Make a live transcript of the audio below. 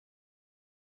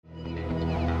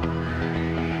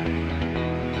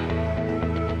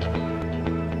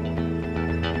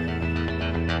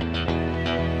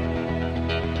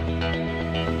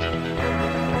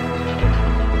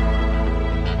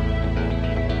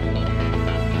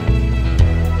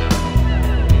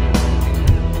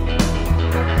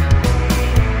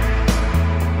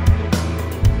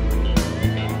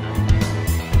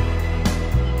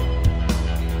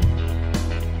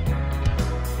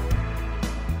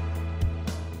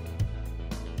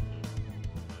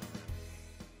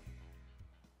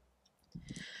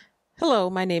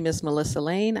Hello, my name is Melissa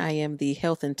Lane. I am the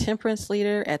Health and Temperance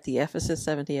Leader at the Ephesus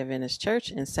Seventh-day Adventist Church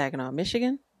in Saginaw,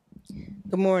 Michigan.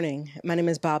 Good morning. My name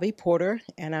is Bobbie Porter,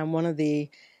 and I'm one of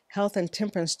the Health and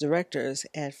Temperance Directors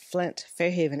at Flint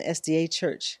Fairhaven SDA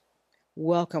Church.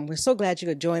 Welcome. We're so glad you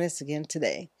could join us again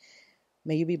today.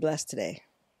 May you be blessed today.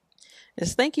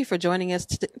 Yes, thank you for joining us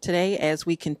today as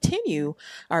we continue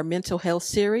our mental health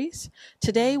series.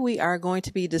 Today we are going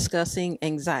to be discussing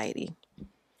anxiety.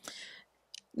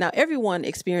 Now, everyone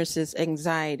experiences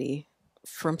anxiety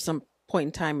from some point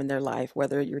in time in their life,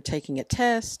 whether you're taking a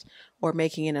test or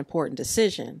making an important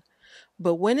decision.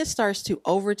 But when it starts to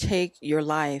overtake your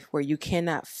life where you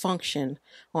cannot function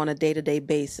on a day-to-day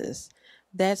basis,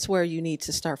 that's where you need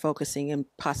to start focusing and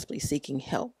possibly seeking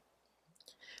help.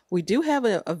 We do have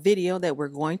a video that we're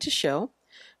going to show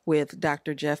with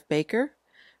Dr. Jeff Baker,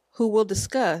 who will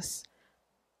discuss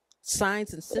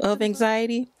signs and symptoms of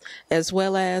anxiety, as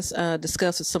well as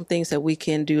discuss some things that we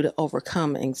can do to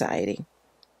overcome anxiety.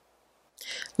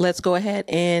 Let's go ahead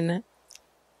and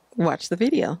watch the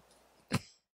video.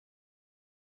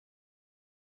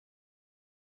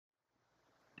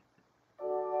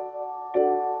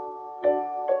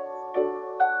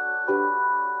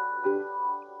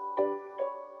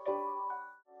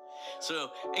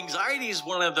 So, anxiety is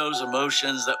one of those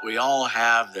emotions that we all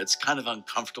have that's kind of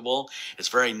uncomfortable. It's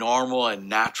very normal and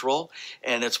natural.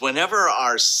 And it's whenever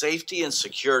our safety and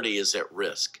security is at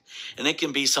risk. And it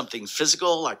can be something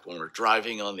physical, like when we're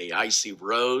driving on the icy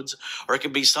roads, or it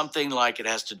can be something like it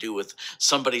has to do with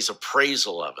somebody's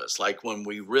appraisal of us, like when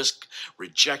we risk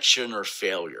rejection or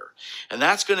failure. And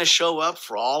that's going to show up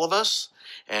for all of us.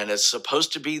 And it's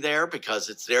supposed to be there because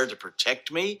it's there to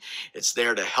protect me. It's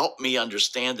there to help me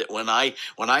understand that when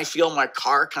I feel my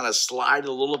car kind of slide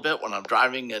a little bit when I'm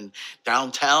driving in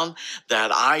downtown,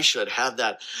 that I should have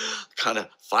that kind of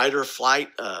fight or flight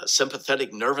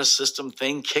sympathetic nervous system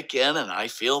thing kick in, and I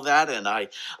feel that, and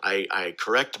I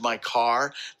correct my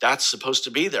car. That's supposed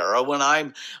to be there. Or when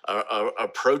I'm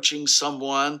approaching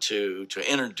someone to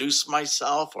introduce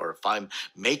myself, or if I'm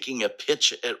making a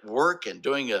pitch at work and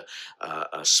doing a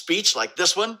speech like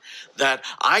this one, that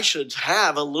I should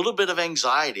have a little bit of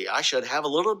anxiety. I should have a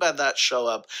little bit of that show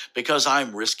up because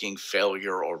I'm risking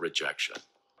failure or rejection.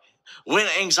 When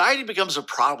anxiety becomes a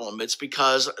problem, it's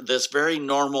because this very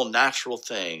normal, natural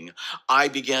thing, I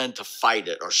begin to fight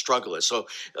it or struggle it. So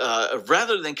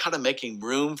rather than kind of making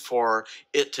room for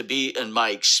it to be in my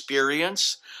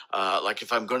experience, like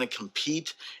if I'm going to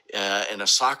compete in a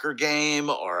soccer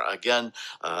game or, again,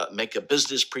 make a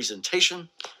business presentation,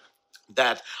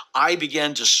 that I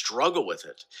began to struggle with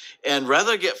it. And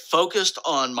rather get focused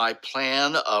on my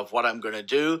plan of what I'm going to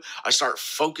do, I start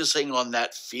focusing on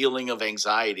that feeling of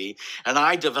anxiety, and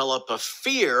I develop a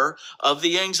fear of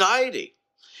the anxiety.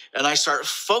 And I start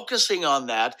focusing on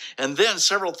that, and then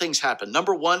several things happen.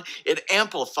 Number one, it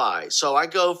amplifies. So I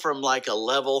go from like a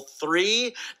level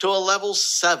 3 to a level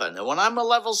 7. And when I'm a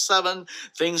level 7,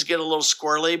 things get a little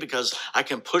squirrely because I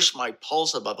can push my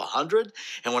pulse above 100.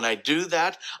 And when I do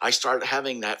that, I start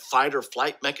having that fight or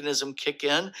flight mechanism kick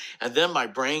in. And then my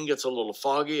brain gets a little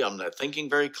foggy. I'm not thinking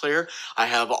very clear. I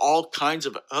have all kinds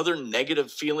of other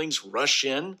negative feelings rush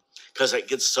in because it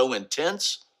gets so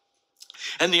intense.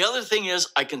 And the other thing is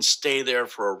I can stay there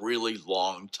for a really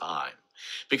long time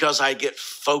because I get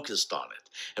focused on it.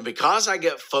 And because I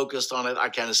get focused on it, I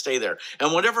kind of stay there.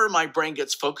 And whatever my brain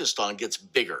gets focused on gets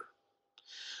bigger.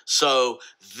 So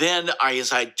then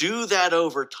as I do that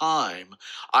over time,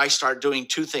 I start doing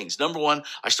two things. Number one,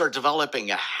 I start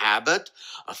developing a habit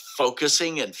of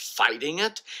focusing and fighting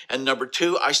it. And number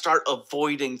two, I start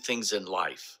avoiding things in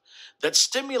life that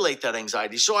stimulate that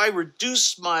anxiety. So I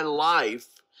reduce my life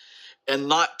and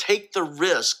not take the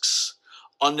risks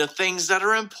on the things that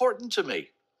are important to me.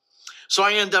 So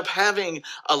I end up having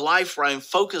a life where I'm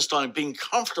focused on being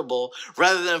comfortable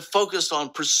rather than focused on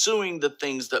pursuing the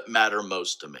things that matter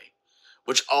most to me,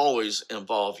 which always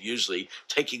involve usually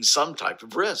taking some type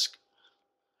of risk.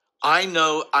 I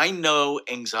know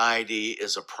anxiety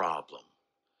is a problem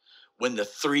when the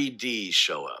 3Ds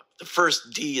show up. The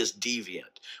first D is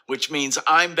deviant, which means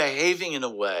I'm behaving in a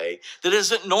way that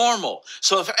isn't normal.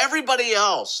 So if everybody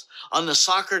else on the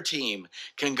soccer team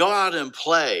can go out and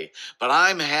play, but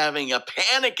I'm having a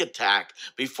panic attack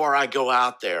before I go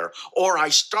out there, or I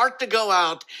start to go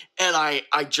out and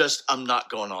I'm not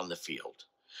going on the field.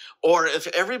 Or if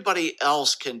everybody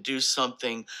else can do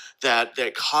something that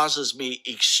causes me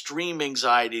extreme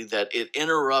anxiety, that it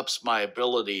interrupts my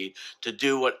ability to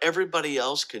do what everybody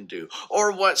else can do,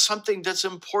 or something that's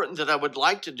important that I would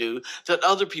like to do that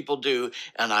other people do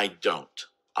and I don't.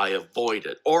 I avoid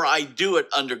it, or I do it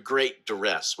under great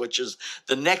duress, which is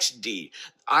the next D.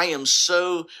 I am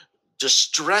so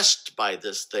distressed by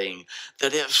this thing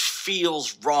that it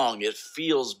feels wrong. It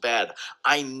feels bad.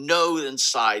 I know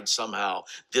inside somehow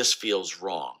this feels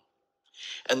wrong.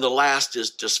 And the last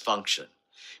is dysfunction,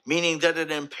 meaning that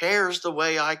it impairs the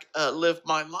way I live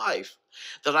my life,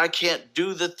 that I can't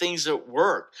do the things at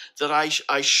work that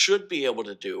I should be able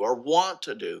to do or want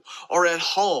to do, or at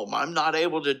home, I'm not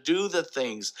able to do the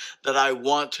things that I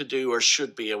want to do or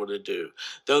should be able to do.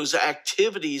 Those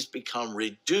activities become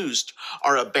reduced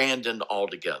or abandoned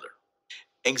altogether.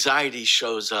 Anxiety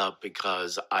shows up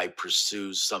because I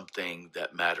pursue something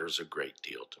that matters a great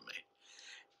deal to me.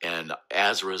 And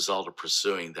as a result of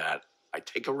pursuing that, I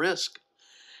take a risk.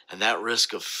 And that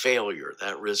risk of failure,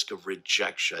 that risk of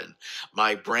rejection,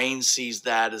 my brain sees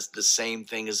that as the same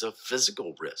thing as a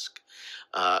physical risk.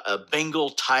 A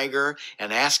Bengal tiger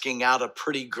and asking out a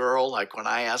pretty girl, like when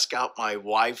I ask out my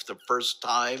wife the first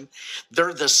time,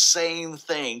 they're the same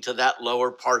thing to that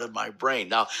lower part of my brain.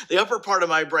 Now, the upper part of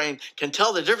my brain can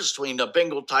tell the difference between a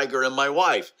Bengal tiger and my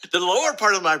wife. The lower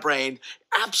part of my brain,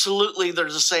 absolutely, they're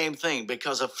the same thing,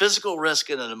 because a physical risk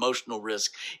and an emotional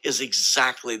risk is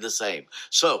exactly the same.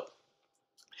 So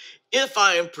if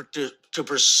I am to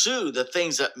pursue the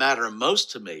things that matter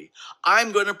most to me,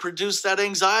 I'm going to produce that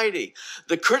anxiety.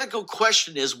 The critical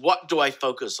question is, what do I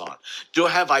focus on?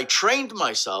 Have I trained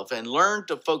myself and learned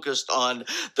to focus on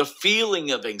the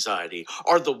feeling of anxiety,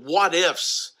 or the what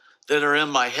ifs that are in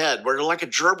my head, where they're like a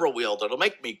gerbil wheel that'll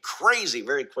make me crazy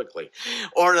very quickly?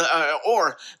 Or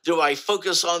do I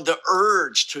focus on the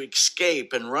urge to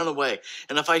escape and run away?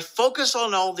 And if I focus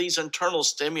on all these internal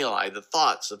stimuli, the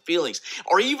thoughts, the feelings,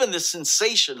 or even the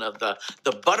sensation of the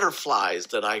butterflies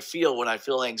that I feel when I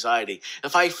feel anxiety,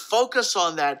 if I focus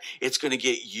on that, it's going to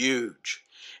get huge.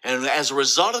 And as a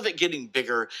result of it getting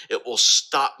bigger, it will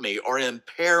stop me or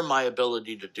impair my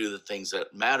ability to do the things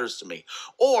that matters to me.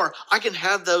 Or I can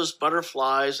have those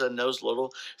butterflies and those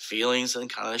little feelings and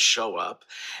kind of show up,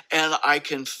 and I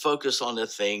can focus on the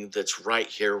thing that's right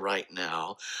here, right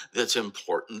now, that's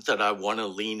important, that I want to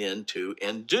lean into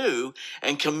and do,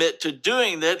 and commit to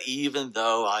doing that even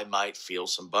though I might feel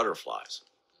some butterflies.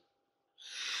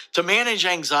 To manage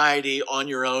anxiety on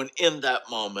your own in that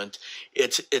moment,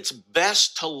 it's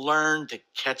best to learn to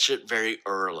catch it very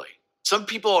early. Some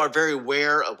people are very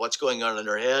aware of what's going on in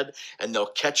their head, and they'll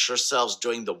catch themselves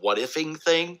doing the what-ifing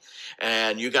thing,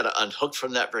 and you got to unhook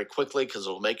from that very quickly, because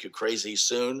it'll make you crazy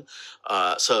soon.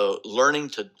 So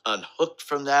learning to unhook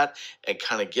from that and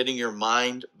kind of getting your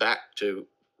mind back to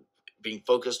being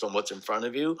focused on what's in front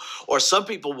of you. Or some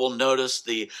people will notice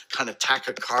the kind of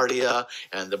tachycardia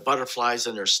and the butterflies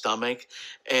in their stomach.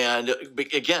 And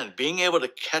again, being able to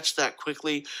catch that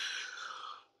quickly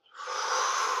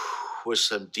with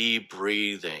some deep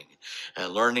breathing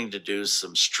and learning to do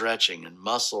some stretching and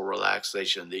muscle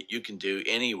relaxation that you can do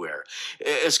anywhere.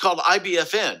 It's called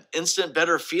IBFN, Instant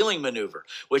Better Feeling Maneuver,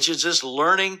 which is just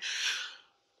learning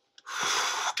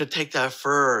to take that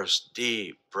first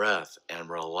deep breath and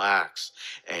relax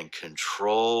and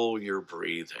control your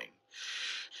breathing.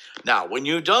 Now, when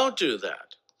you don't do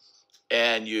that,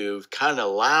 and you've kind of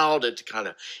allowed it to kind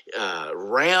of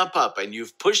ramp up, and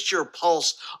you've pushed your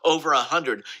pulse over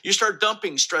 100, you start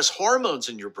dumping stress hormones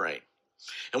in your brain.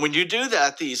 And when you do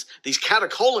that, these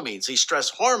catecholamines, these stress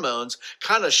hormones,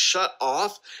 kind of shut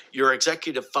off your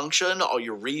executive function, all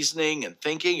your reasoning and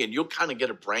thinking, and you'll kind of get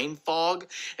a brain fog,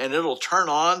 and it'll turn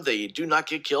on the do not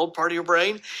get killed part of your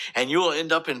brain, and you will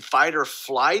end up in fight or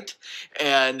flight.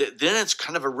 And then it's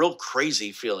kind of a real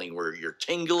crazy feeling where you're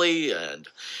tingly and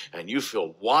you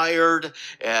feel wired.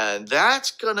 And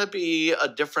that's going to be a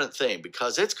different thing,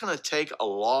 because it's going to take a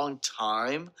long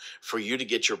time for you to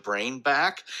get your brain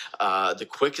back. The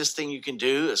quickest thing you can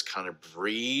do is kind of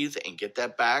breathe and get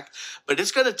that back. But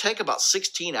it's going to take about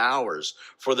 16 hours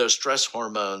for those stress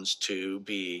hormones to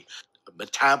be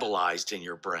metabolized in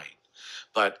your brain.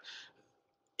 But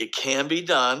it can be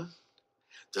done.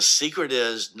 The secret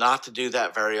is not to do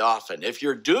that very often. If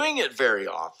you're doing it very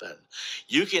often,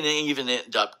 you can even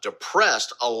end up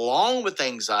depressed along with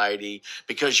anxiety,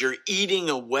 because you're eating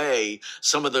away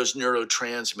some of those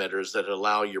neurotransmitters that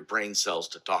allow your brain cells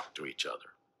to talk to each other.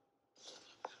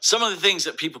 Some of the things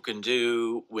that people can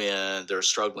do when they're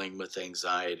struggling with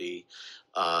anxiety,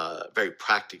 very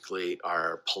practically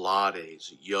are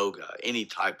Pilates, yoga, any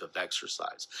type of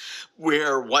exercise,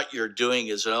 where what you're doing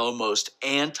is an almost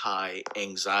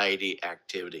anti-anxiety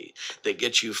activity that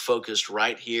gets you focused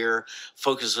right here,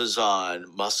 focuses on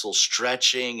muscle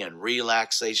stretching and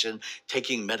relaxation,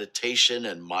 taking meditation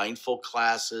and mindful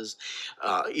classes,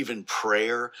 even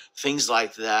prayer, things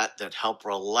like that that help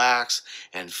relax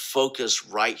and focus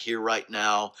right here, right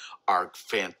now are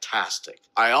fantastic.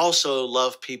 I also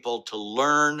love people to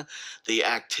learn the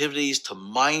activities to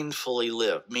mindfully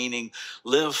live, meaning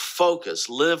live focused,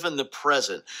 live in the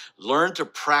present, learn to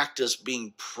practice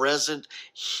being present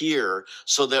here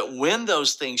so that when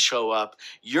those things show up,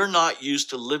 you're not used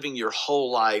to living your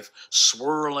whole life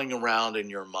swirling around in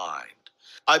your mind.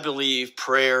 I believe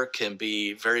prayer can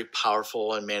be very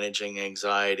powerful in managing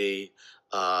anxiety.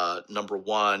 Number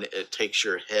one, it takes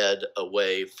your head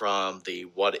away from the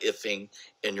what ifing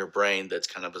in your brain that's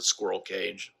kind of a squirrel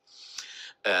cage.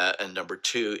 And number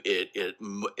two,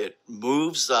 it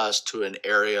moves us to an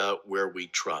area where we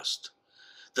trust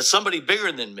that somebody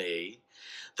bigger than me.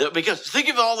 That, because think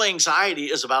of all the anxiety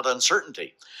is about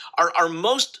uncertainty. Our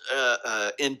most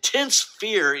intense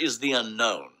fear is the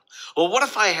unknown. Well, what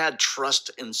if I had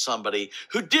trust in somebody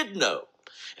who did know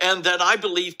and that I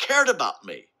believe cared about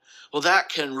me? Well, that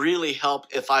can really help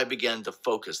if I begin to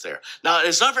focus there. Now,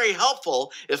 it's not very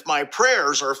helpful if my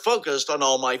prayers are focused on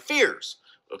all my fears.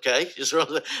 Okay, so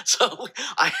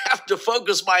I have to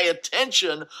focus my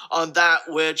attention on that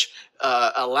which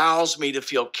allows me to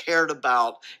feel cared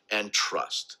about and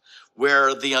trust,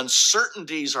 where the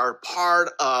uncertainties are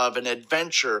part of an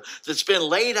adventure that's been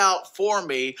laid out for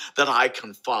me that I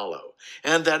can follow,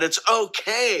 and that it's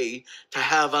okay to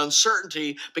have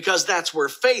uncertainty because that's where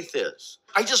faith is.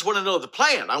 I just want to know the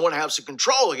plan. I want to have some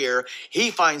control here.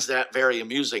 He finds that very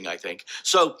amusing, I think.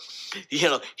 So,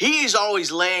 he's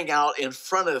always laying out in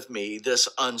front of me this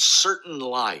uncertain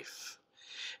life.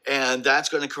 And that's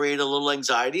going to create a little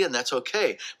anxiety, and that's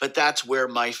okay. But that's where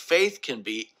my faith can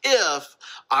be if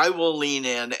I will lean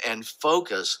in and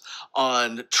focus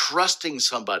on trusting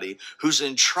somebody who's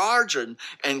in charge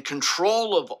and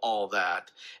control of all that.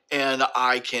 And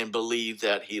I can believe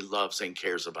that he loves and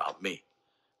cares about me.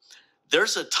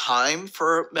 There's a time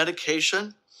for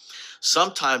medication.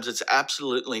 Sometimes it's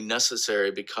absolutely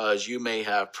necessary because you may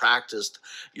have practiced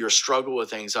your struggle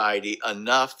with anxiety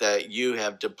enough that you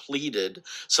have depleted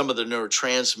some of the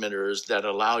neurotransmitters that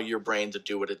allow your brain to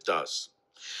do what it does.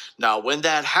 Now, when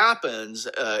that happens,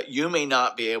 you may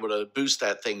not be able to boost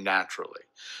that thing naturally.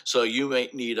 So you may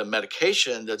need a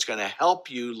medication that's going to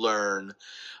help you learn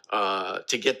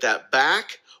to get that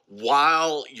back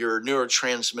while your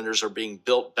neurotransmitters are being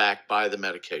built back by the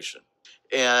medication.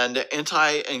 And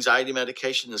anti-anxiety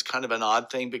medication is kind of an odd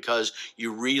thing because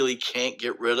you really can't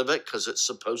get rid of it because it's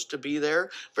supposed to be there.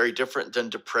 Very different than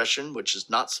depression, which is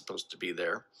not supposed to be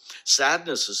there.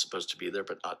 Sadness is supposed to be there,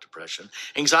 but not depression.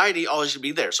 Anxiety always should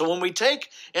be there. So when we take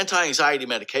anti-anxiety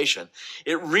medication,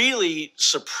 it really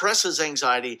suppresses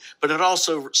anxiety, but it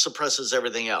also suppresses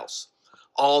everything else,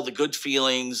 all the good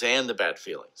feelings and the bad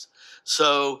feelings.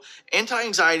 So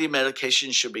anti-anxiety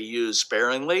medication should be used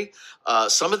sparingly.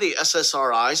 Some of the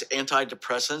SSRIs,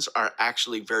 antidepressants, are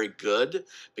actually very good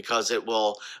because it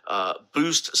will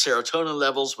boost serotonin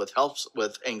levels, which helps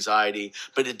with anxiety,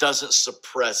 but it doesn't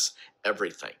suppress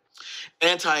everything.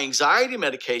 Anti-anxiety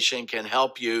medication can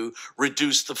help you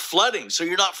reduce the flooding, so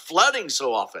you're not flooding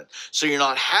so often, so you're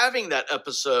not having that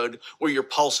episode where your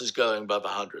pulse is going above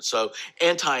 100. So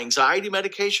anti-anxiety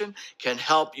medication can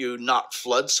help you not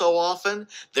flood so often,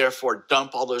 therefore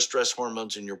dump all those stress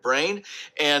hormones in your brain.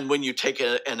 And when you take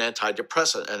an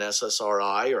antidepressant, an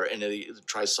SSRI or any of the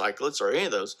tricyclics or any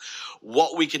of those,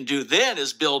 what we can do then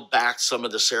is build back some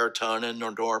of the serotonin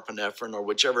or norepinephrine or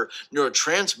whichever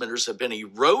neurotransmitters have been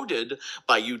eroded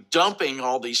by you dumping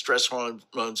all these stress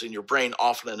hormones in your brain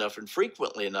often enough and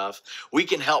frequently enough. We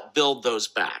can help build those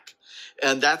back.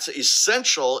 And that's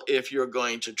essential if you're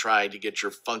going to try to get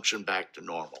your function back to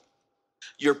normal.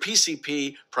 Your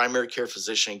PCP, primary care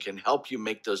physician, can help you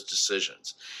make those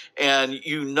decisions. And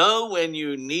you know when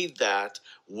you need that,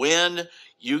 when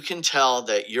you can tell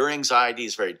that your anxiety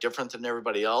is very different than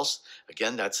everybody else.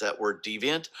 Again, that's that word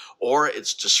deviant, or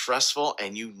it's distressful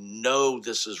and you know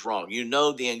this is wrong. You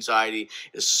know the anxiety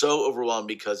is so overwhelmed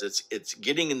because it's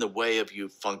getting in the way of you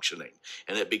functioning,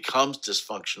 and it becomes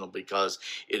dysfunctional because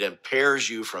it impairs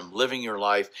you from living your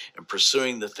life and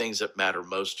pursuing the things that matter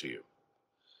most to you.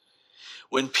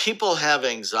 When people have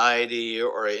anxiety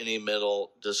or any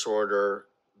mental disorder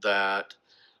that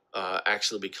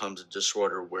actually becomes a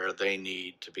disorder where they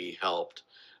need to be helped,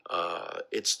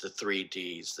 It's the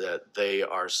 3Ds, that they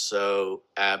are so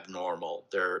abnormal,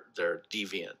 they're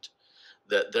deviant,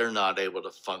 that they're not able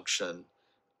to function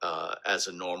as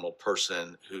a normal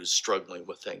person who's struggling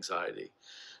with anxiety.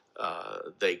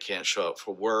 They can't show up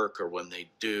for work, or when they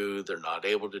do, they're not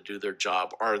able to do their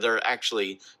job, or they're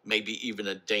actually maybe even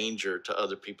a danger to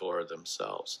other people or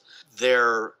themselves.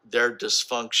 Their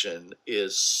dysfunction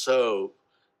is so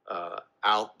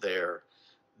out there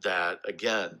that,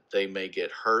 again, they may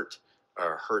get hurt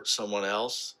or hurt someone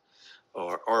else,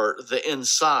 or the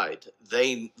inside,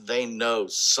 they know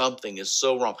something is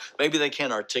so wrong. Maybe they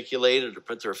can't articulate it or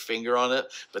put their finger on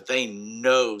it, but they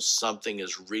know something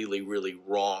is really, really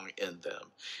wrong in them.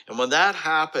 And when that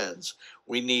happens,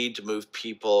 we need to move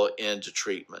people into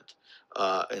treatment.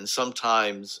 And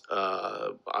sometimes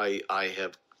I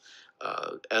have,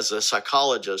 as a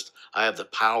psychologist, I have the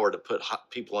power to put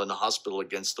people in the hospital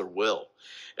against their will.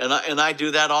 And I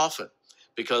do that often,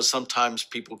 because sometimes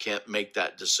people can't make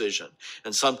that decision.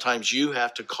 And sometimes you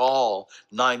have to call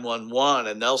 911,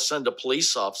 and they'll send a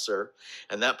police officer,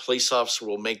 and that police officer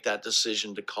will make that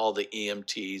decision to call the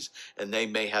EMTs, and they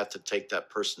may have to take that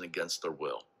person against their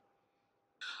will.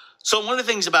 So one of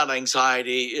the things about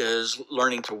anxiety is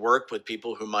learning to work with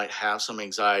people who might have some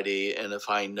anxiety. And if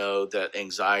I know that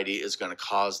anxiety is going to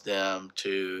cause them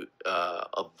to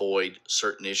avoid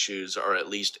certain issues, or at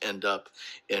least end up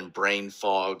in brain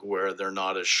fog where they're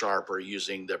not as sharp or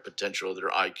using their potential, their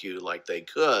IQ like they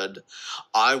could,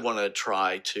 I want to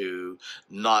try to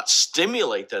not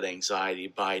stimulate that anxiety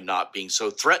by not being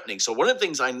so threatening. So one of the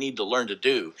things I need to learn to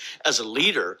do as a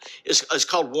leader is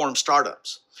called warm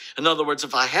startups. In other words,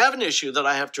 if I have an issue that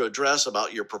I have to address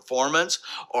about your performance,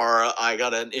 or I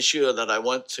got an issue that I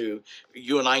want to,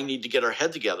 you and I need to get our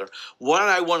head together, what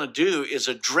I want to do is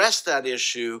address that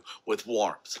issue with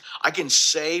warmth. I can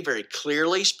say very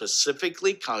clearly,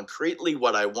 specifically, concretely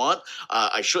what I want.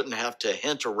 I shouldn't have to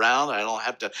hint around. I don't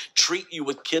have to treat you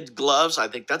with kid gloves. I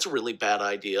think that's a really bad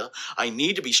idea. I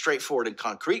need to be straightforward and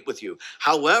concrete with you.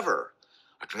 However,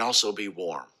 I can also be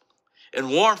warm. And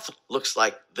warmth looks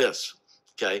like this.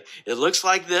 Okay, it looks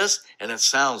like this and it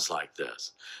sounds like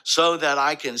this, so that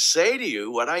I can say to you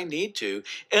what I need to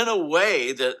in a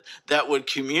way that would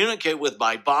communicate with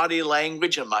my body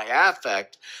language and my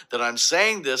affect, that I'm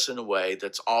saying this in a way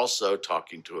that's also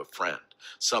talking to a friend,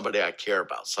 somebody I care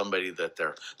about, somebody that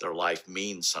their life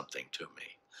means something to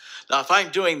me. Now, if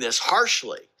I'm doing this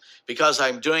harshly, because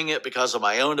I'm doing it because of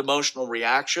my own emotional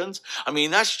reactions, I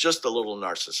mean, that's just a little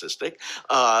narcissistic.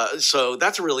 So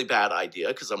that's a really bad idea,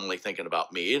 because I'm only thinking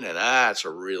about me, and that's a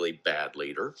really bad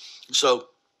leader. So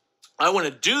I want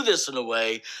to do this in a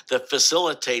way that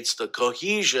facilitates the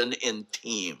cohesion in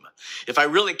team. If I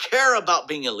really care about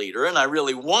being a leader and I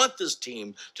really want this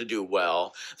team to do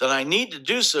well, then I need to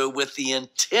do so with the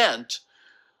intent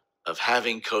of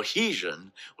having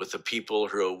cohesion with the people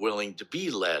who are willing to be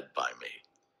led by me.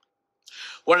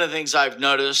 One of the things I've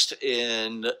noticed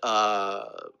in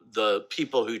the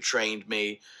people who trained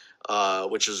me,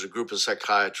 which is a group of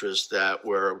psychiatrists that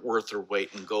were worth their weight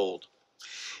in gold,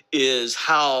 is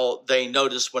how they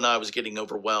noticed when I was getting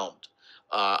overwhelmed.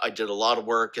 I did a lot of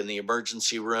work in the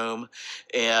emergency room,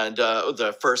 and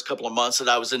the first couple of months that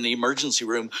I was in the emergency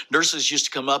room, nurses used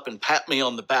to come up and pat me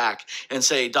on the back and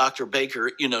say, "Dr.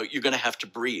 Baker, you know, you're going to have to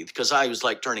breathe," because I was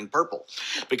like turning purple,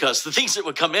 because the things that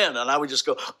would come in, and I would just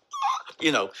go,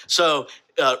 you know. So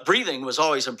breathing was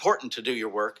always important to do your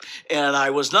work, and I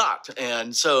was not.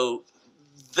 And so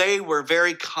they were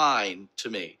very kind to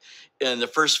me in the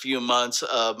first few months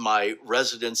of my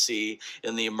residency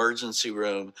in the emergency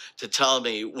room, to tell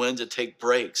me when to take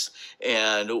breaks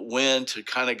and when to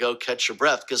kind of go catch your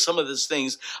breath, because some of these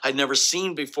things I'd never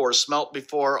seen before, smelt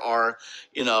before, or,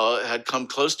 you know, had come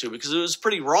close to, because it was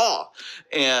pretty raw.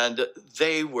 And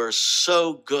they were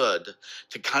so good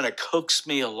to kind of coax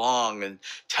me along and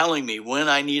telling me when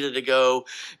I needed to go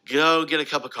get a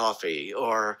cup of coffee,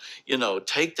 or, you know,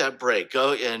 take that break,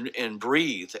 go and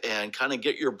breathe and kind of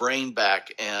get your brain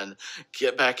back and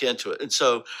get back into it. And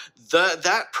so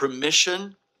that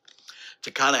permission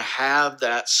to kind of have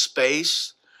that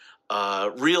space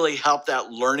really helped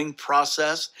that learning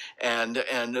process. And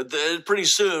pretty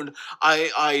soon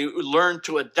I learned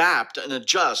to adapt and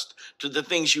adjust to the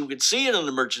things you would see in an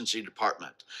emergency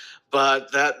department.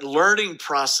 But that learning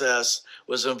process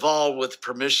was involved with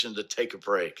permission to take a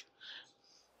break.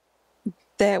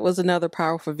 That was another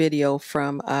powerful video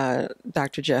from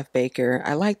Dr. Jeff Baker.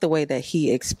 I like the way that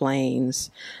he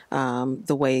explains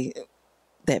the way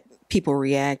that people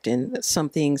react, and some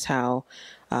things how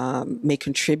may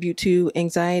contribute to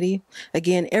anxiety.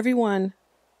 Again, everyone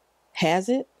has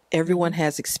it. Everyone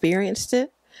has experienced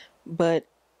it. But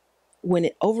when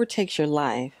it overtakes your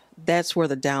life, that's where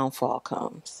the downfall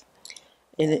comes.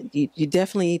 And you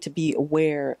definitely need to be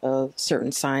aware of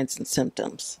certain signs and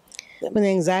symptoms. When the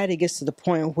anxiety gets to the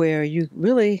point where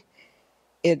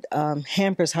it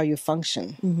hampers how you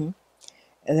function,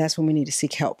 and that's when we need to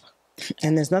seek help.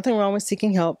 And there's nothing wrong with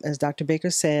seeking help, as Dr.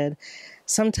 Baker said.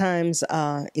 Sometimes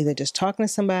either just talking to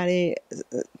somebody,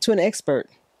 to an expert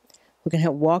who can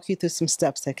help walk you through some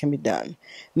steps that can be done.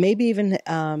 Maybe even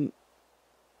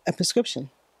a prescription.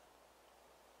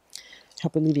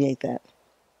 Help alleviate that.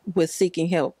 With seeking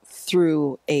help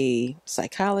through a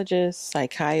psychologist,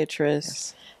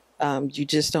 psychiatrist, you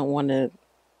just don't want to,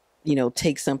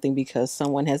 take something because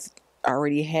someone has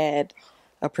already had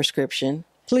a prescription.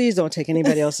 Please don't take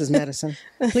anybody else's medicine.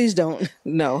 Please don't.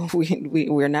 No,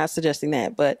 we're not suggesting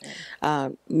that. But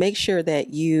make sure that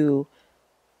you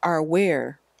are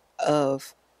aware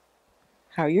of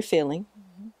how you're feeling.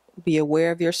 Be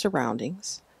aware of your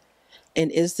surroundings.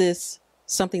 And is this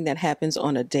something that happens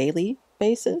on a daily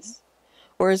basis?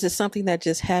 Or is it something that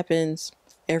just happens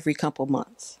every couple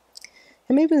months?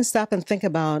 And maybe even stop and think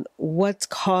about what's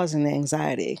causing the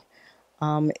anxiety.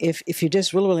 If you're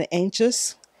just really, really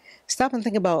anxious, stop and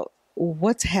think about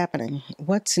what's happening.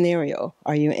 What scenario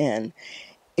are you in?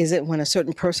 Is it when a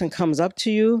certain person comes up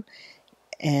to you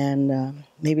and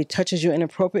maybe touches you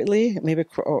inappropriately, maybe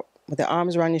with their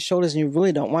arms around your shoulders, and you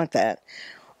really don't want that?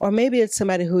 Or maybe it's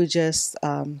somebody who just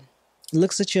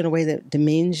looks at you in a way that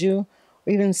demeans you,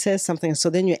 or even says something. So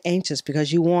then you're anxious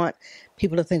because you want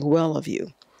people to think well of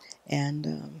you.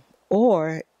 And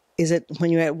or is it when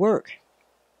you're at work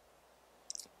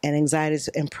and anxieties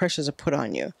and pressures are put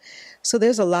on you? So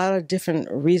there's a lot of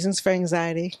different reasons for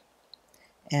anxiety.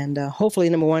 And hopefully,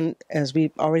 number one, as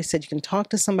we already said, you can talk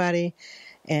to somebody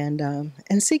and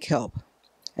seek help.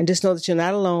 And just know that you're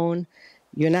not alone.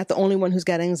 You're not the only one who's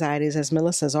got anxieties. As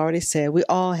Melissa has already said, we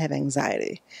all have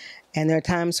anxiety. And there are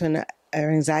times when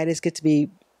our anxieties get to be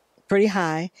pretty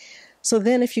high. So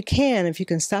then if you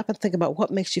can stop and think about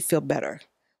what makes you feel better.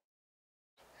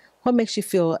 What makes you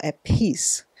feel at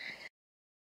peace?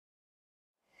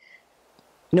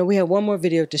 We have one more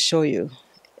video to show you.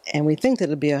 And we think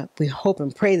that we hope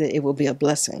and pray that it will be a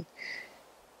blessing.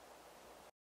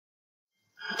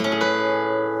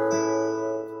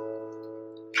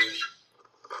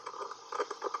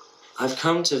 I've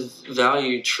come to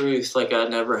value truth like I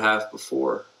never have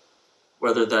before.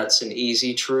 Whether that's an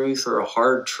easy truth or a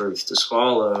hard truth to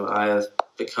swallow, I have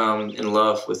become in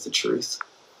love with the truth.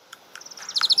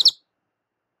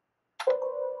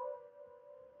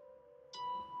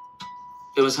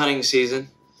 It was hunting season.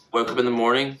 Woke up in the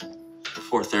morning,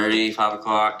 4:30, 5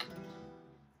 o'clock.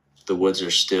 The woods are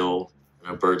still,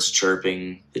 birds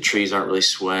chirping. The trees aren't really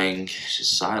swaying. It's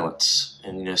just silence.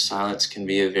 And, silence can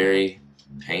be a very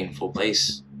painful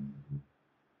place.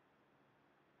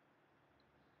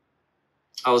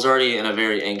 I was already in a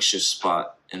very anxious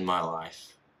spot in my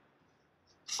life.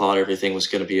 Thought everything was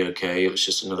going to be okay. It was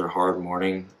just another hard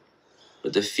morning.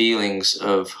 But the feelings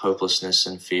of hopelessness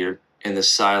and fear and the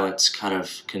silence kind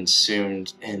of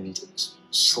consumed, and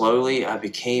slowly I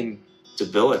became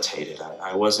debilitated.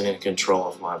 I wasn't in control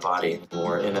of my body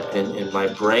anymore. And my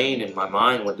brain and my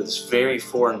mind went to this very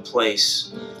foreign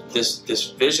place.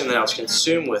 This vision that I was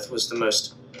consumed with was the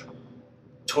most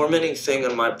tormenting thing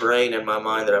in my brain and my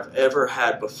mind that I've ever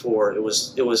had before. It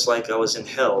was like I was in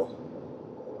hell.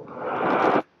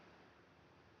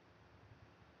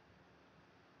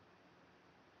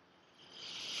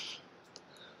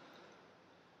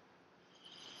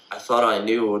 I thought I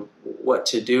knew what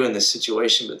to do in this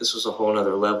situation, but this was a whole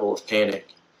other level of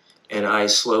panic. And I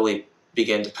slowly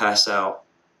began to pass out.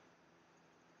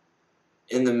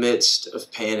 In the midst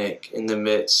of panic, in the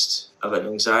midst of an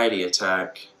anxiety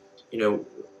attack,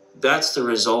 that's the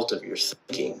result of your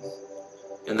thinking.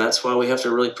 And that's why we have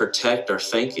to really protect our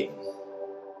thinking.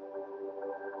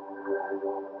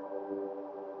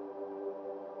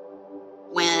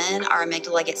 When our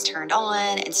amygdala gets turned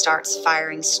on and starts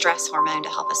firing stress hormone to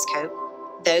help us cope,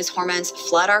 those hormones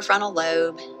flood our frontal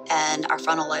lobe, and our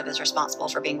frontal lobe is responsible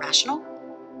for being rational,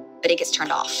 but it gets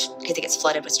turned off because it gets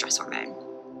flooded with stress hormone.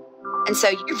 And so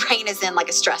your brain is in like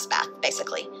a stress bath,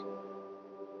 basically.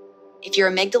 If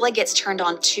your amygdala gets turned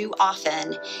on too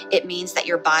often, it means that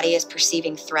your body is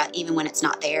perceiving threat even when it's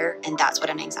not there, and that's what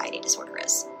an anxiety disorder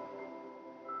is.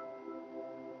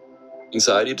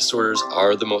 Anxiety disorders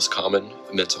are the most common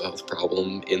mental health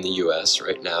problem in the U.S.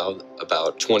 right now.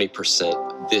 About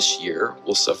 20% this year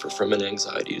will suffer from an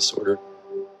anxiety disorder.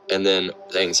 And then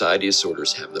the anxiety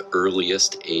disorders have the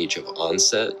earliest age of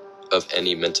onset of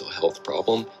any mental health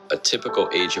problem. A typical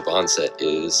age of onset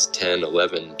is 10,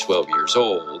 11, 12 years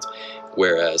old,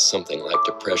 Whereas something like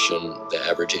depression, the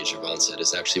average age of onset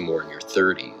is actually more in your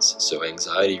 30s. So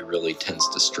anxiety really tends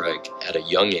to strike at a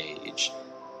young age.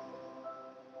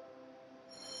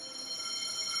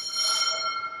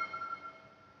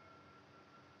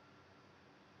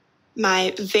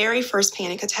 My very first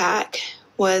panic attack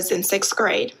was in 6th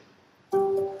grade.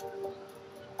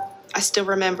 I still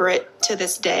remember it to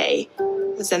this day. I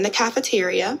was in the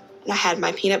cafeteria, and I had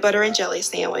my peanut butter and jelly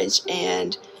sandwich,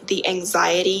 and the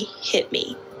anxiety hit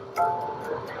me.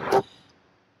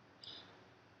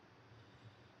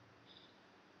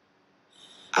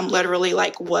 I'm literally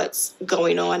like, what's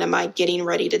going on? Am I getting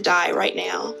ready to die right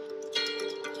now?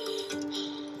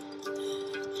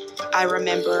 I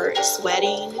remember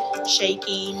sweating,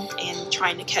 shaking, and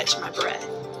trying to catch my breath.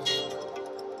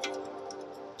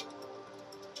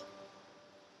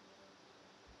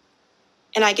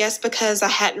 And I guess because I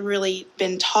hadn't really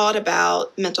been taught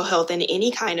about mental health in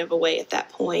any kind of a way at that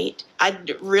point, I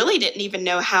really didn't even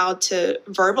know how to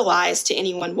verbalize to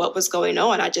anyone what was going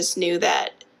on. I just knew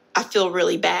that I feel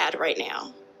really bad right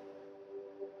now.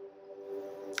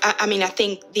 I mean, I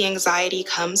think the anxiety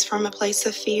comes from a place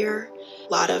of fear.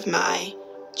 A lot of my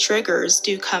triggers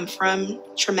do come from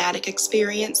traumatic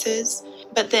experiences.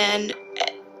 But then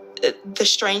the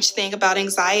strange thing about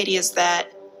anxiety is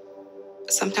that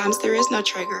sometimes there is no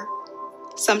trigger.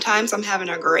 Sometimes I'm having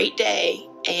a great day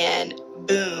and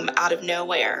boom, out of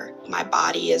nowhere, my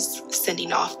body is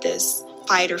sending off this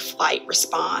fight or flight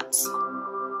response.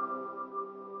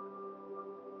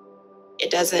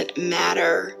 It doesn't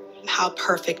matter how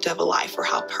perfect of a life or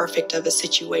how perfect of a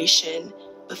situation.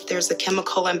 If there's a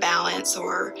chemical imbalance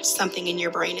or something in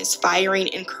your brain is firing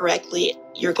incorrectly,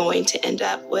 you're going to end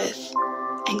up with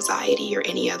anxiety or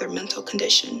any other mental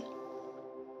condition.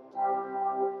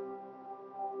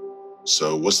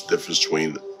 So what's the difference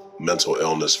between mental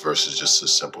illness versus just a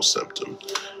simple symptom?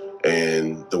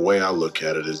 And the way I look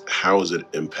at it is, how is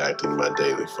it impacting my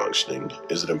daily functioning?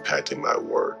 Is it impacting my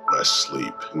work, my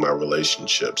sleep, my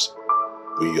relationships?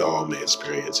 We all may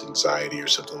experience anxiety or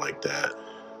something like that,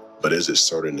 but is it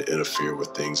starting to interfere with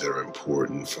things that are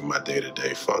important for my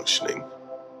day-to-day functioning?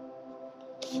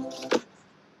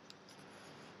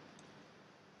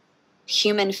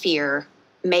 Human fear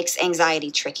makes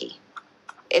anxiety tricky.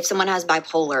 If someone has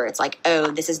bipolar, it's like, oh,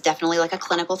 this is definitely like a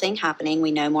clinical thing happening.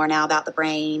 We know more now about the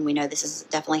brain. We know this is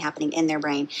definitely happening in their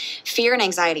brain. Fear and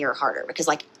anxiety are harder because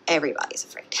like everybody's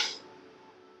afraid.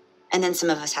 And then some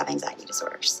of us have anxiety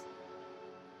disorders.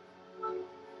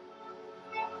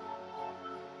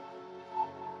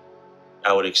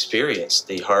 I would experience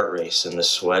the heart race and the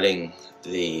sweating,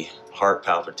 the heart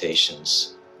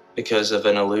palpitations because of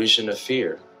an illusion of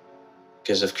fear.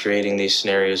 Because of creating these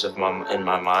scenarios in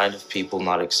my mind of people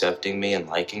not accepting me and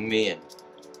liking me. And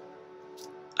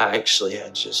I actually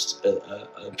had just a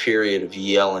period of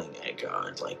yelling at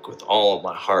God, like with all of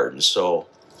my heart and soul.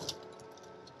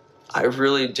 I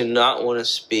really do not want to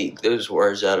speak those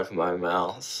words out of my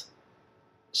mouth.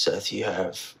 Seth, you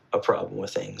have a problem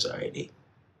with anxiety.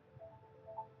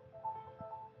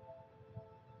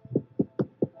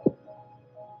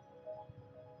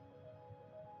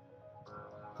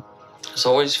 I was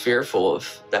always fearful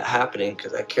of that happening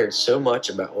because I cared so much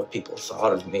about what people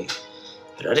thought of me.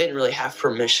 But I didn't really have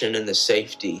permission and the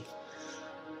safety.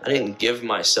 I didn't give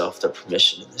myself the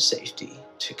permission and the safety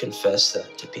to confess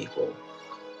that to people.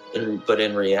 But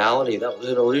in reality, that was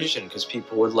an illusion because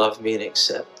people would love me and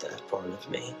accept that part of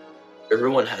me.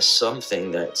 Everyone has something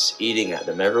that's eating at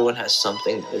them. Everyone has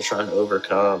something that they're trying to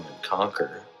overcome and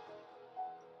conquer.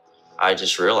 I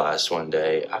just realized one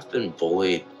day I've been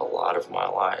bullied a lot of my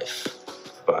life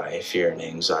by fear and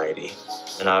anxiety.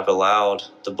 And I've allowed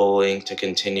the bullying to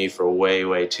continue for way,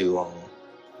 way too long.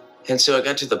 And so I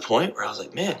got to the point where I was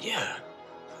like, man, yeah,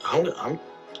 I'm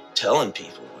telling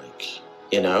people, like,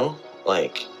 you know,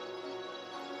 like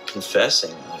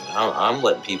confessing. Like, I'm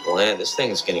letting people in. This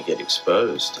thing's gonna get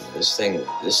exposed. And this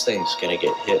thing's gonna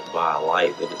get hit by a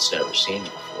light that it's never seen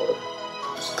before.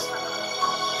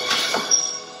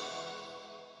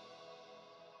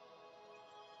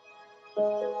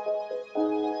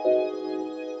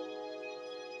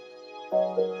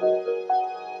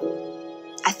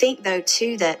 I think, though,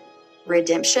 too, that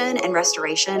redemption and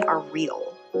restoration are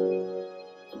real.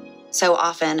 So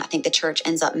often, I think the church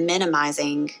ends up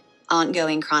minimizing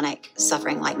ongoing chronic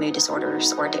suffering like mood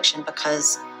disorders or addiction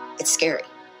because it's scary.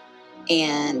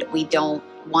 And we don't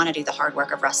want to do the hard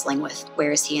work of wrestling with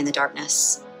where is he in the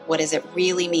darkness? What does it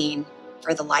really mean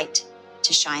for the light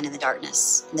to shine in the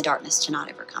darkness and the darkness to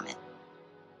not overcome it?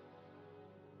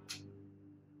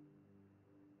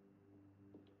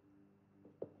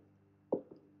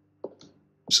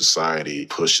 Society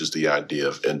pushes the idea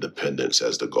of independence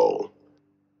as the goal.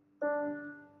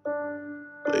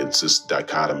 It's this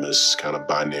dichotomous kind of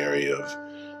binary of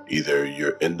either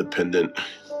you're independent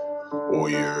or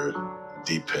you're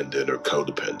dependent or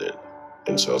codependent.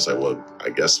 And so I was like, well, I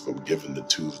guess if I'm given the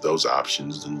two of those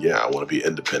options, then yeah, I want to be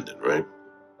independent, right?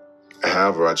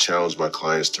 However, I challenge my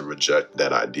clients to reject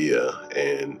that idea,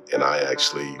 and I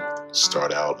actually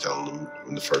start out telling them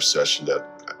in the first session that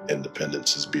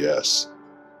independence is BS.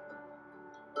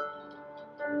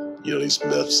 You know, these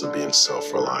myths of being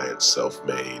self-reliant,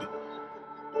 self-made.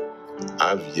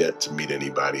 I've yet to meet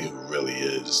anybody who really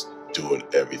is doing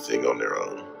everything on their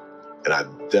own. And I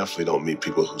definitely don't meet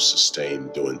people who sustain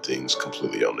doing things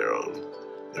completely on their own.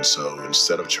 And so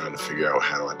instead of trying to figure out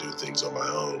how do I do things on my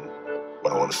own,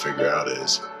 what I want to figure out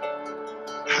is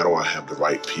how do I have the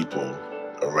right people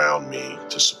around me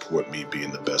to support me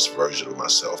being the best version of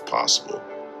myself possible.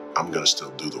 I'm going to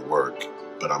still do the work,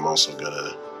 but I'm also going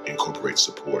to incorporate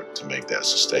support to make that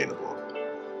sustainable.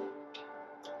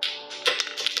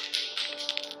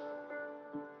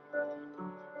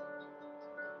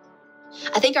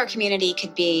 I think our community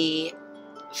could be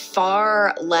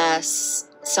far less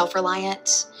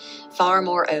self-reliant, far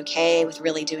more okay with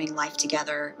really doing life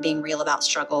together, being real about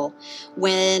struggle.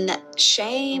 When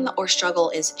shame or struggle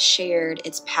is shared,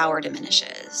 its power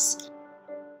diminishes.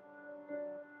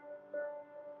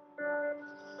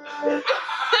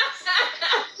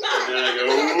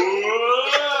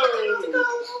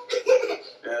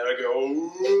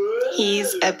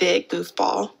 He's a big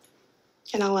goofball,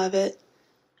 and I love it.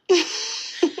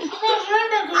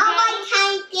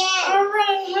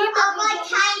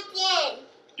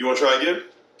 You want to try again?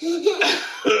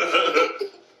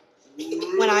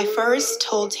 When I first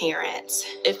told Terrence,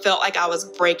 it felt like I was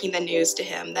breaking the news to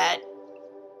him that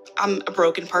I'm a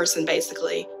broken person,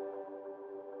 basically.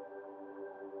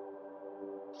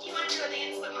 Do you want to do a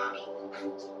dance with Mommy?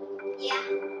 Yeah.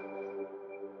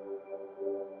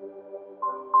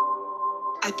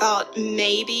 I thought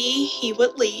maybe he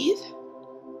would leave.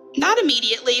 Not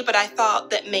immediately, but I thought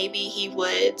that maybe he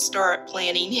would start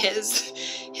planning his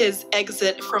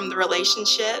exit from the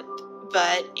relationship.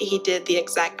 But he did the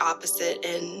exact opposite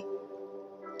and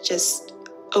just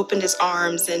opened his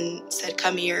arms and said,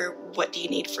 "Come here, what do you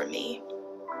need from me?"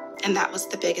 And that was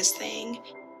the biggest thing.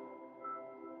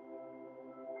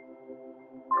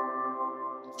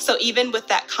 So even with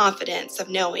that confidence of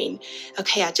knowing,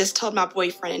 okay, I just told my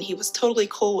boyfriend and he was totally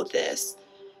cool with this,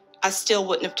 I still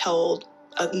wouldn't have told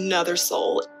another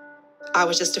soul. I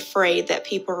was just afraid that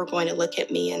people were going to look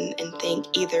at me and think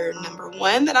either, number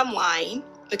one, that I'm lying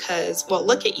because, well,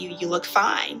 look at you, you look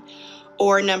fine.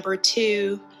 Or number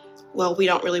two, well, we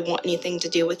don't really want anything to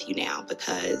do with you now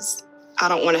because I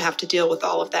don't want to have to deal with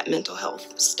all of that mental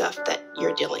health stuff that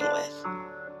you're dealing with.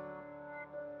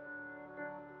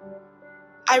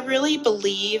 I really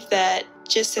believe that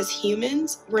just as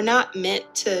humans, we're not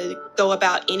meant to go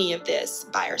about any of this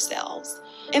by ourselves.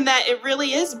 And that it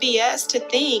really is BS to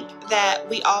think that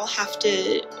we all have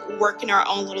to work in our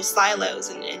own little silos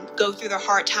and go through the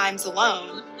hard times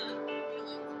alone.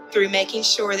 Through making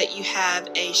sure that you have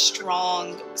a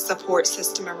strong support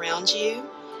system around you,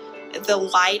 the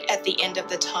light at the end of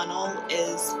the tunnel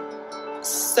is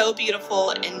so beautiful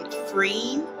and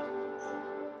freeing.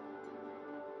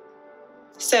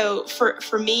 So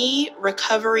for me,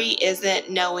 recovery isn't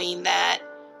knowing that,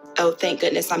 oh, thank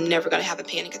goodness, I'm never going to have a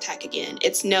panic attack again.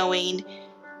 It's knowing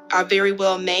I very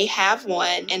well may have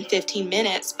one in 15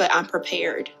 minutes, but I'm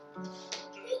prepared.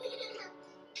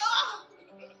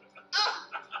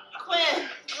 Quinn,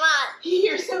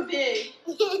 you're so big.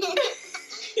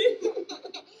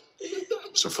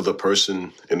 So for the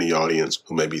person in the audience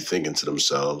who may be thinking to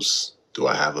themselves, do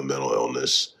I have a mental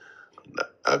illness?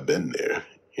 I've been there.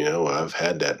 You know, I've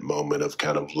had that moment of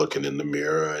kind of looking in the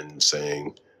mirror and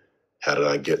saying, how did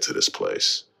I get to this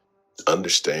place?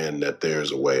 Understand that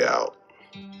there's a way out.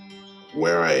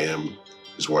 Where I am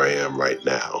is where I am right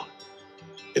now.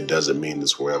 It doesn't mean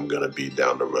it's where I'm going to be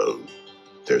down the road.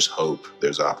 There's hope,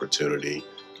 there's opportunity.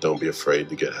 Don't be afraid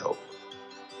to get help.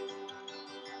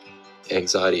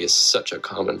 Anxiety is such a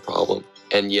common problem,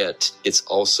 and yet it's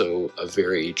also a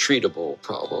very treatable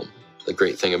problem. The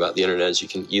great thing about the internet is you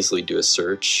can easily do a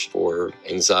search for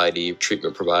anxiety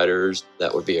treatment providers.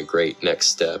 That would be a great next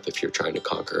step if you're trying to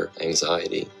conquer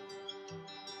anxiety.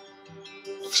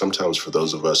 Sometimes for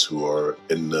those of us who are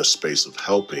in the space of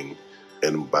helping,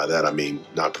 and by that I mean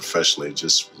not professionally,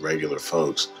 just regular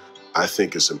folks, I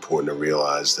think it's important to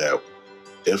realize that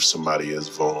if somebody is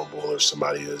vulnerable or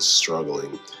somebody is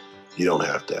struggling, you don't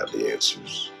have to have the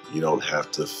answers. You don't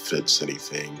have to fix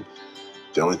anything.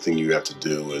 The only thing you have to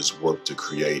do is work to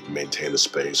create and maintain a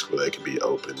space where they can be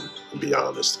open and be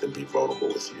honest and be vulnerable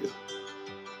with you.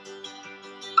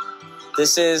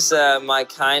 This is my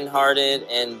kind-hearted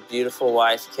and beautiful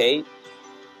wife, Kate.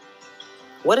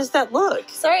 What does that look?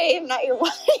 Sorry, I'm not your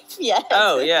wife yet.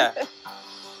 Oh, yeah.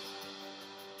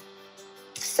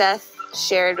 Seth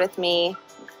shared with me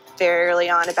very early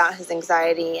on about his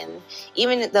anxiety, and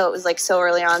even though it was like so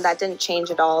early on, that didn't change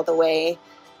at all the way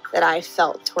that I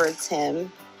felt towards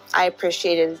him. I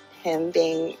appreciated him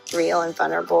being real and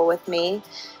vulnerable with me.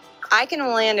 I can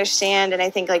only understand, and I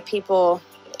think like people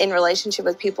in relationship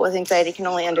with people with anxiety can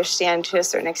only understand to a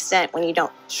certain extent when you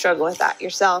don't struggle with that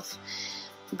yourself.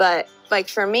 But like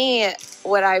for me,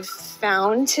 what I've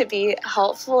found to be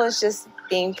helpful is just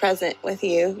being present with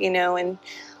you, you know, and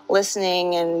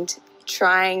listening and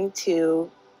trying to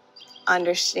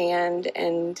understand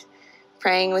and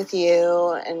praying with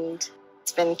you. And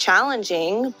it's been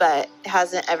challenging, but it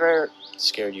hasn't ever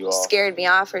Scared you off. scared me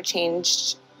off or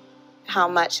changed how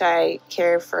much I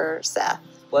care for Seth.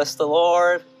 Bless the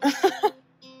Lord.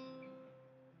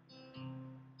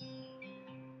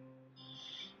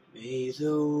 May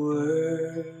the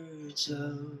words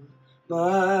of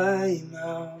my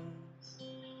mouth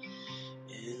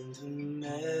and the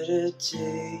meditations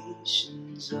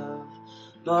of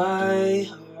my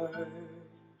heart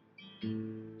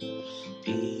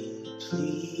be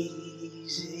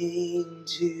pleasing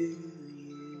to you.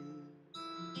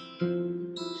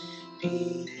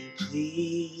 Be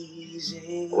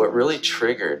pleasing. What really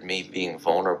triggered me being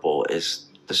vulnerable is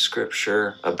the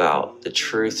scripture about the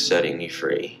truth setting you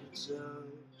free.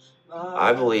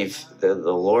 I believe that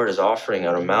the Lord is offering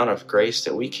an amount of grace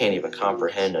that we can't even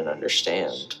comprehend and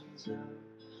understand.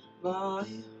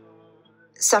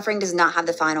 Suffering does not have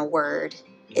the final word.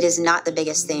 It is not the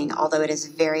biggest thing, although it is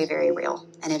very, very real,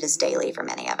 and it is daily for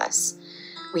many of us.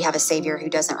 We have a Savior who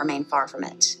doesn't remain far from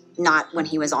it, not when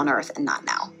he was on earth and not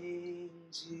now.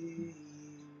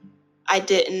 I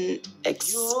didn't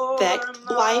expect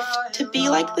life to be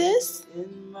like this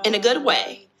in a good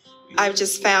way. I've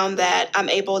just found that I'm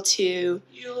able to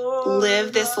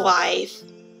live this life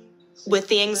with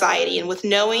the anxiety and with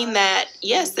knowing that,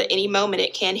 yes, at any moment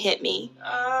it can hit me,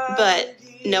 but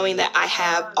knowing that I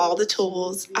have all the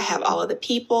tools, I have all of the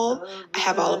people, I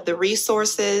have all of the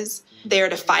resources there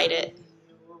to fight it.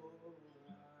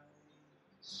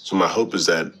 So my hope is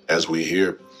that as we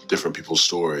hear different people's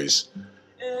stories,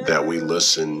 that we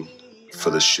listen for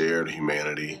the shared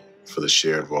humanity, for the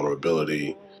shared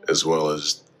vulnerability, as well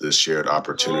as the shared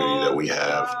opportunity that we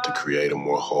have to create a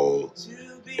more whole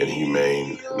and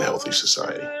humane and healthy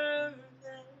society.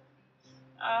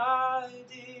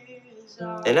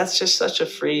 And that's just such a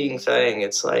freeing thing.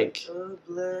 It's like,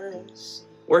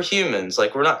 we're humans.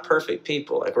 Like, we're not perfect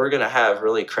people. Like, we're going to have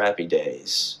really crappy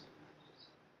days.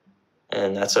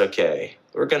 And that's okay.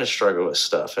 We're going to struggle with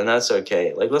stuff, and that's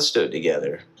okay. Like, let's do it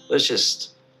together. Let's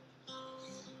just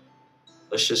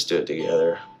do it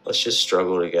together. Let's just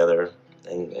struggle together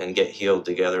and get healed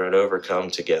together and overcome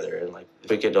together. And like, if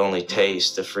we could only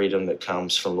taste the freedom that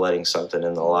comes from letting something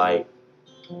in the light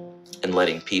and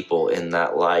letting people in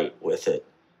that light with it,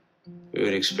 we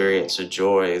would experience a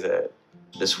joy that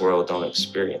this world don't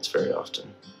experience very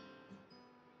often.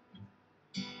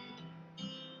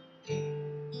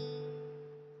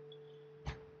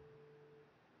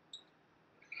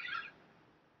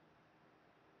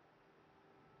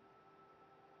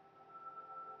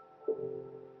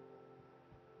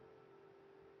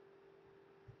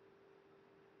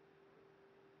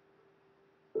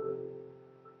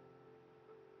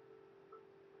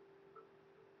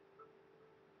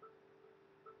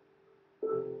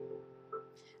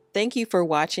 Thank you for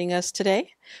watching us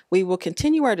today. We will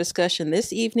continue our discussion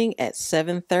this evening at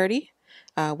 7:30,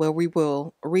 where we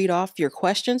will read off your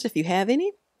questions if you have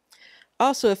any.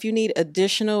 Also, if you need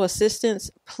additional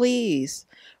assistance, please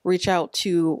reach out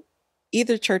to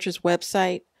either church's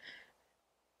website.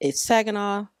 It's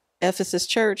Saginaw Ephesus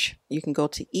Church. You can go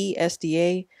to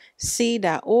esdac.org,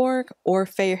 or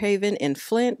Fairhaven in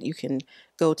Flint. You can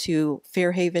go to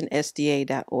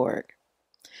fairhavensda.org.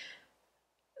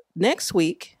 Next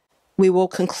week, we will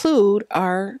conclude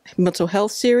our mental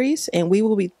health series, and we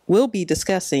will be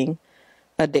discussing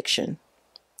addiction.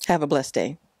 Have a blessed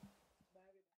day.